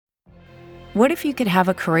What if you could have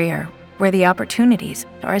a career where the opportunities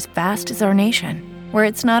are as vast as our nation, where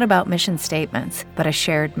it's not about mission statements, but a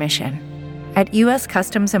shared mission? At U.S.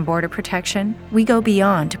 Customs and Border Protection, we go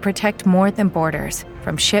beyond to protect more than borders.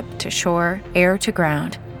 From ship to shore, air to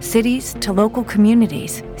ground, cities to local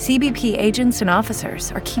communities, CBP agents and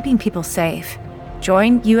officers are keeping people safe.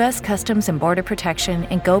 Join U.S. Customs and Border Protection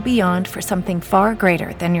and go beyond for something far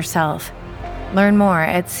greater than yourself. Learn more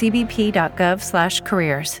at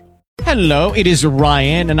cbp.gov/careers. Hello, it is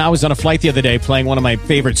Ryan, and I was on a flight the other day playing one of my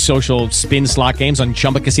favorite social spin slot games on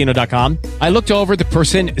ChumbaCasino.com. I looked over at the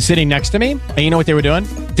person sitting next to me, and you know what they were doing?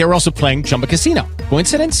 They were also playing Chumba Casino.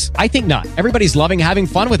 Coincidence? I think not. Everybody's loving having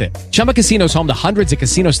fun with it. Chumba Casino is home to hundreds of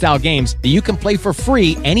casino-style games that you can play for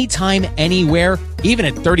free anytime, anywhere, even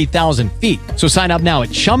at 30,000 feet. So sign up now at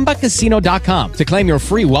ChumbaCasino.com to claim your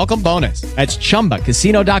free welcome bonus. That's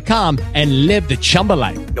ChumbaCasino.com and live the Chumba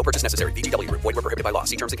life. No purchase necessary. VGW. Void where prohibited by law.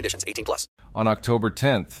 See terms and conditions. 18+. On October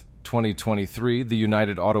 10th, 2023, the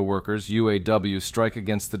United Auto Workers, UAW strike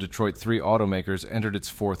against the Detroit 3 automakers entered its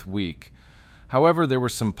fourth week. However, there were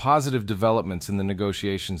some positive developments in the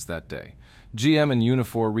negotiations that day. GM and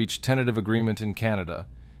Unifor reached tentative agreement in Canada,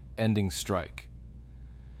 ending strike.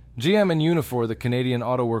 GM and Unifor, the Canadian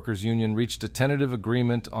Auto Workers Union, reached a tentative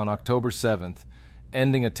agreement on October 7th,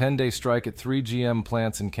 ending a 10-day strike at 3 GM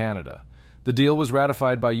plants in Canada. The deal was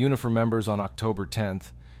ratified by Unifor members on October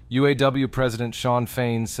 10th. UAW President Shawn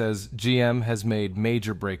Fain says GM has made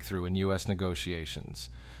major breakthrough in U.S. negotiations.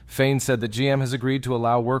 Fain said that GM has agreed to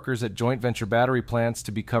allow workers at joint venture battery plants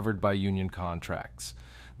to be covered by union contracts.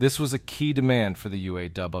 This was a key demand for the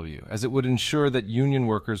UAW, as it would ensure that union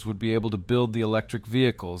workers would be able to build the electric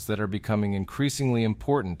vehicles that are becoming increasingly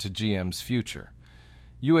important to GM's future.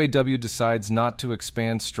 UAW decides not to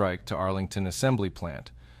expand strike to Arlington Assembly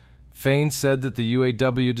Plant. Fain said that the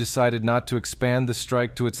UAW decided not to expand the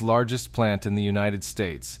strike to its largest plant in the United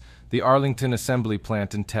States, the Arlington Assembly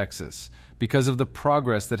Plant in Texas, because of the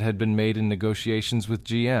progress that had been made in negotiations with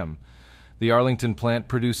GM. The Arlington plant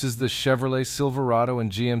produces the Chevrolet Silverado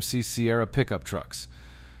and GMC Sierra pickup trucks,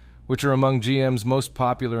 which are among GM's most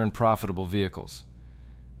popular and profitable vehicles.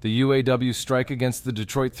 The UAW strike against the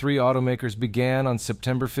Detroit 3 automakers began on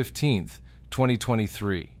September 15th,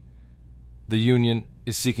 2023. The union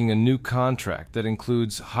is seeking a new contract that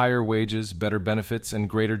includes higher wages, better benefits, and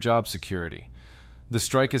greater job security. The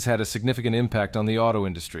strike has had a significant impact on the auto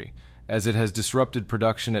industry, as it has disrupted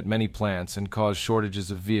production at many plants and caused shortages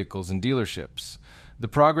of vehicles and dealerships. The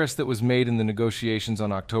progress that was made in the negotiations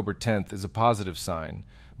on October 10th is a positive sign,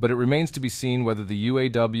 but it remains to be seen whether the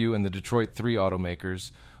UAW and the Detroit 3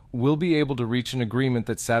 automakers will be able to reach an agreement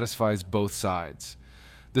that satisfies both sides.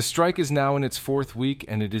 The strike is now in its fourth week,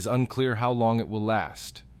 and it is unclear how long it will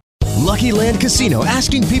last. Lucky Land Casino,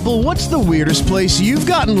 asking people, what's the weirdest place you've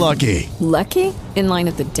gotten lucky? Lucky? In line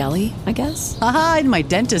at the deli, I guess? Aha, in my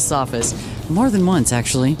dentist's office. More than once,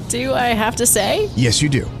 actually. Do I have to say? Yes, you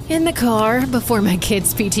do. In the car before my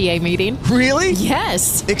kids' PTA meeting. Really?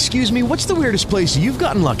 Yes. Excuse me, what's the weirdest place you've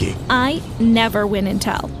gotten lucky? I never win and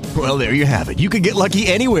tell. Well, there you have it. You can get lucky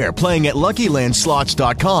anywhere, playing at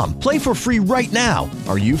LuckyLandSlots.com. Play for free right now.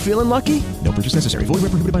 Are you feeling lucky? No purchase necessary. Void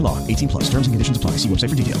where prohibited by law. 18+. Terms and conditions apply. See website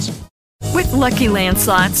for details. With Lucky Land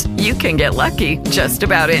Slots, you can get lucky just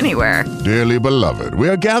about anywhere. Dearly beloved, we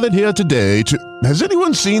are gathered here today to... Has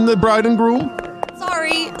anyone seen the bride and groom?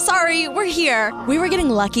 Sorry, we're here. We were getting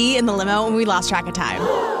lucky in the limo and we lost track of time.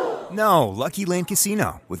 No, Lucky Land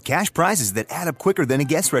Casino, with cash prizes that add up quicker than a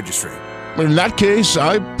guest registry. In that case,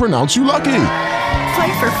 I pronounce you lucky.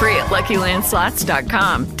 Play for free at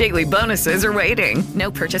LuckyLandSlots.com. Daily bonuses are waiting. No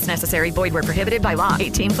purchase necessary. Void where prohibited by law.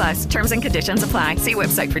 18+. Terms and conditions apply. See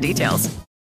website for details.